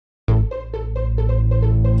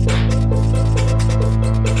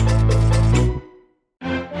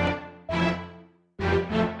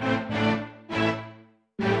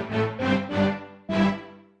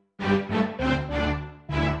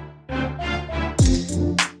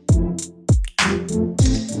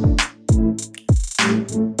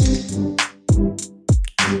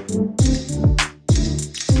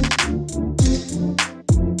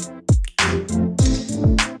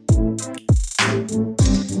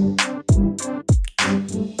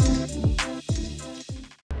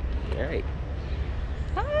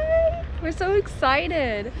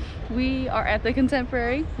excited. We are at the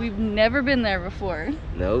Contemporary. We've never been there before.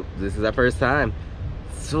 Nope, this is our first time.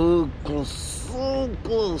 So close, so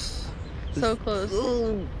close. So close.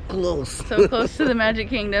 So close. So close to the Magic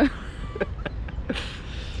Kingdom.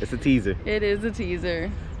 It's a teaser. It is a teaser.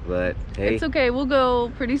 But hey. It's okay, we'll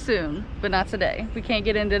go pretty soon, but not today. We can't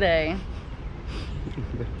get in today.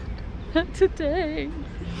 Not today.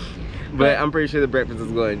 But I'm pretty sure the breakfast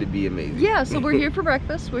is going to be amazing. Yeah, so we're here for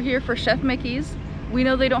breakfast. We're here for Chef Mickey's. We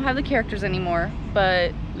know they don't have the characters anymore,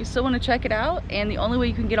 but we still want to check it out. And the only way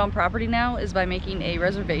you can get on property now is by making a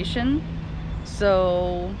reservation.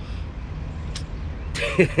 So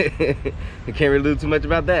I can't really do too much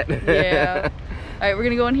about that. yeah. All right, we're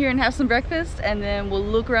gonna go in here and have some breakfast, and then we'll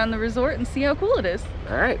look around the resort and see how cool it is.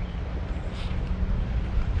 All right.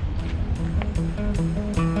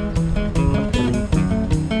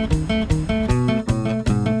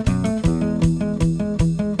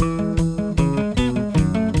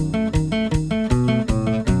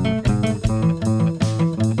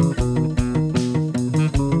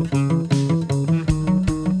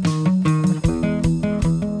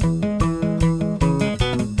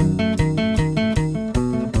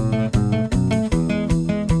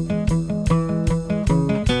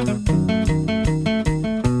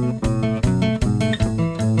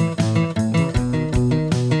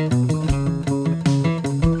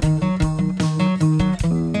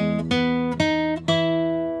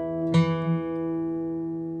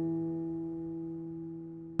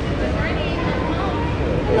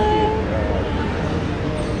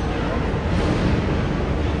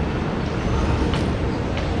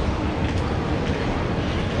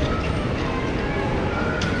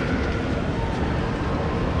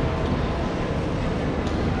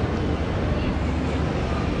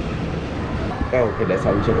 Oh, okay, that's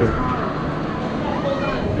how we check in.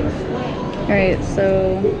 Alright,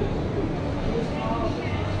 so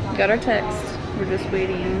got our text. We're just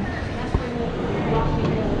waiting.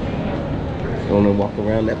 You want to walk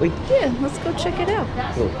around that way? Yeah, let's go check it out.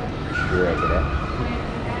 Cool. You're right for that.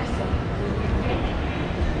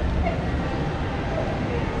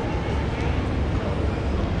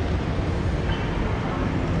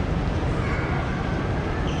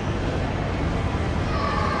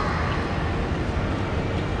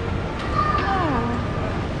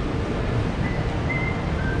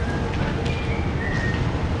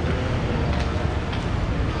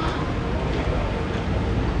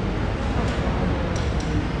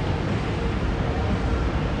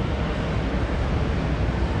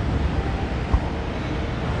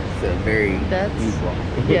 Very usual.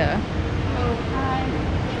 Yeah.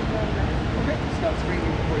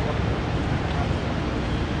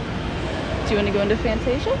 Do you want to go into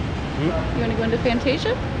Fantasia? You want to go into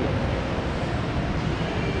Fantasia?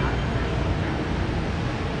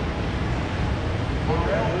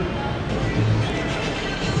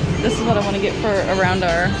 This is what I want to get for around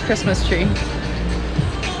our Christmas tree.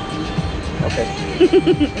 Okay.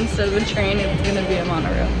 Instead of a train, it's going to be a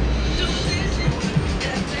monorail.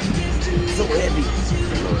 So heavy.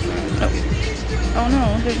 Oh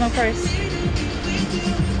no, there's no price.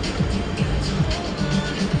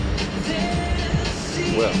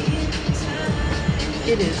 Well,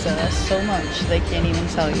 it is so much, they can't even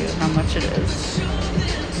tell you how much it is.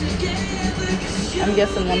 I'm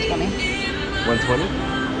guessing 120. 120?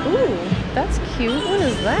 Ooh, that's cute. What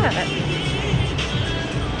is that?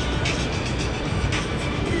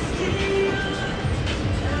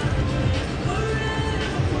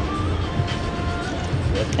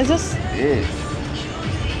 Is this? It is. I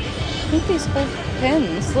think these hold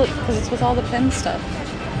pins. Look, because it's with all the pin stuff.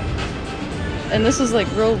 And this is like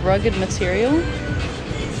real rugged material.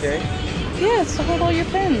 Okay. Yeah, it's to hold all your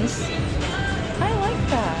pins. I like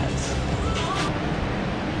that.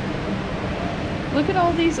 Look at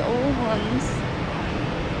all these old ones.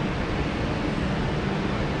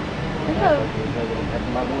 Look how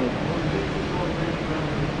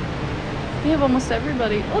they have almost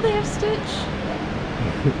everybody. Oh, they have Stitch.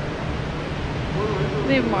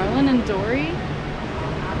 They have Marlin and Dory.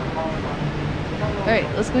 Alright,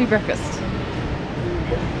 let's go eat breakfast.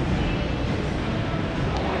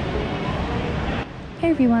 Hey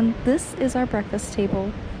everyone, this is our breakfast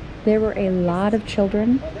table. There were a lot of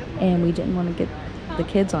children and we didn't want to get the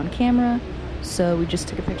kids on camera, so we just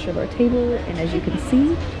took a picture of our table, and as you can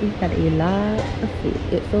see, we've got a lot of food.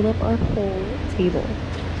 It filled up our whole table.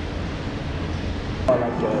 I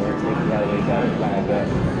like the way got it lined up.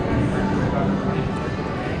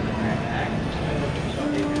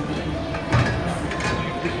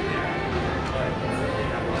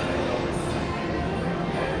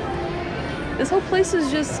 This whole place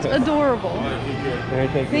is just adorable.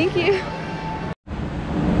 Thank you. Thank you.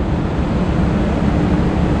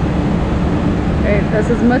 That's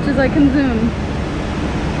as much as I can zoom.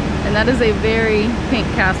 And that is a very pink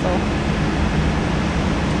castle.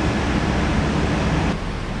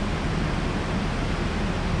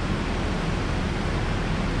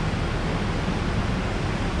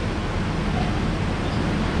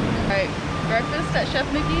 Alright, breakfast at Chef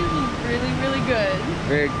Mickey's was really, really good.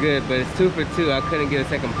 Very good, but it's 2 for 2. I couldn't get a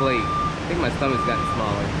second plate. I think my stomach's gotten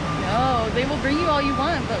smaller. No, they will bring you all you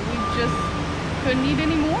want, but we just couldn't eat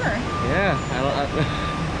any more. Yeah,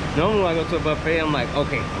 normally when I go to a buffet, I'm like,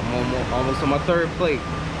 okay, I'm almost on my 3rd plate.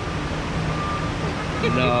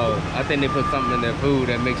 No, I think they put something in their food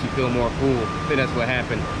that makes you feel more full. I think that's what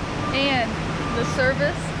happened. And the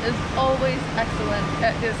service is always excellent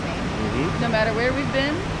at Disney. No matter where we've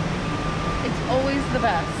been, it's always the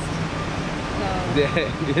best.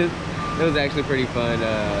 So. It was actually pretty fun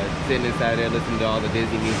sitting inside there listening to all the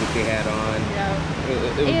Disney music they had on. Yeah.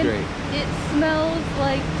 It was great. It smells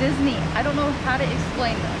like Disney. I don't know how to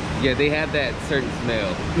explain this. Yeah, they have that certain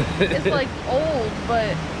smell. It's like old,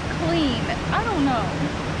 but clean. I don't know.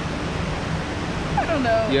 I don't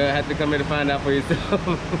know. You have to come here to find out for yourself.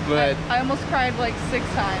 But I almost cried like 6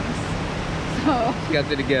 times. So she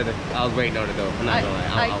kept it together. I was waiting on it though. I'm not gonna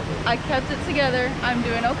lie. I kept it together. I'm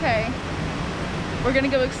doing okay. We're gonna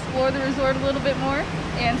go explore the resort a little bit more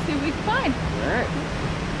and see what we can find. Alright.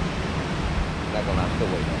 Not gonna lie, I'm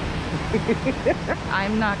still waiting.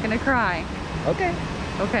 I'm not gonna cry. Okay.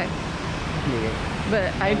 Okay. Yeah.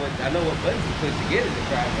 But I know what buttons to push to get it to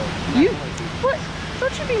cry though. You what?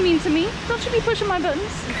 Don't you be mean to me. Don't you be pushing my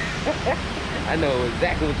buttons. I know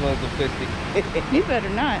exactly which ones to push to. You better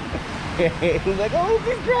not. He's like, oh,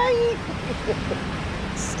 he's crying.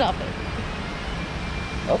 Stop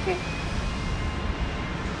it. Okay.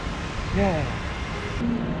 Yeah.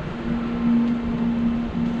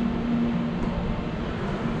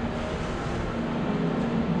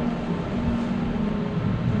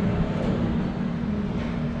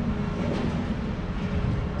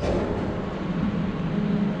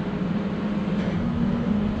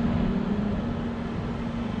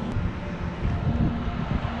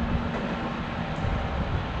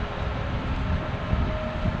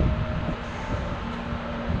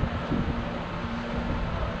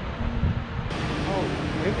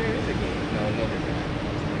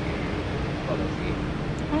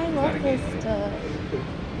 I love this stuff.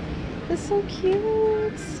 It's so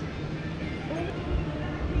cute.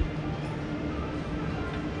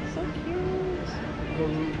 So cute.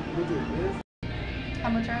 How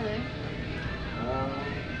much are they?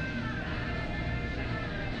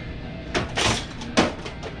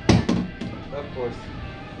 Of course.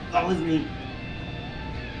 That was me.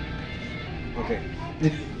 Okay.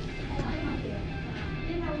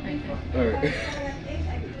 Alright.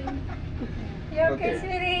 You okay,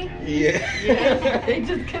 sweetie? Yeah. It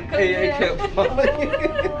just kept going It down. kept falling. Now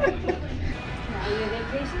your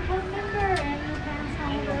vacation club member and your pass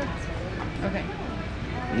holder. Okay.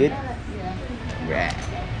 Good? Yeah. Right.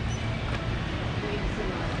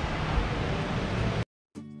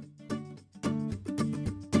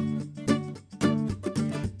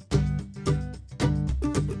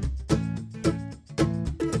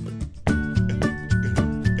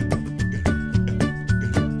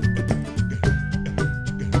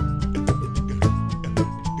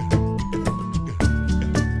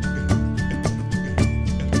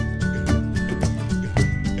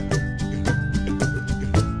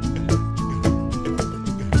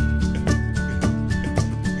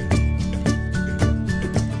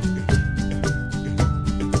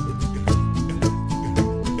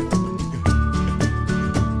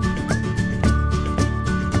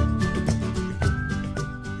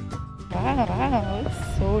 Wow,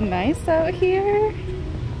 it's so nice out here.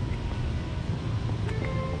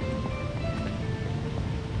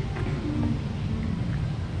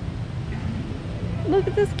 Look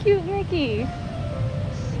at this cute Mickey.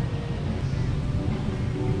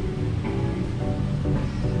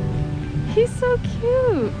 He's so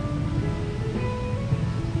cute.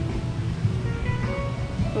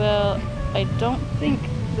 Well, I don't think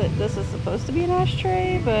that this is supposed to be an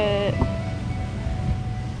ashtray, but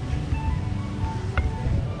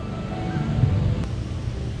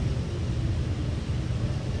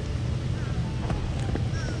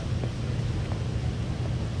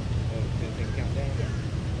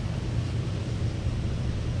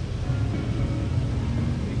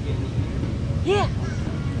yeah.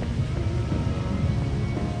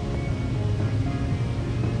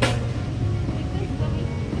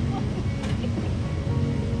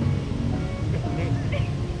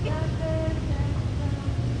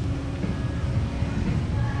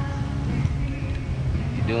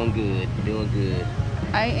 You're doing good. You're doing good.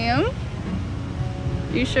 I am.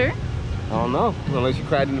 You sure? I don't know, unless you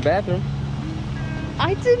cried in the bathroom.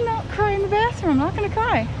 I did not cry in the bathroom. I'm not gonna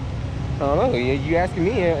cry. I don't know. You asking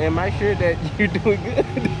me? Am I sure that you're doing good?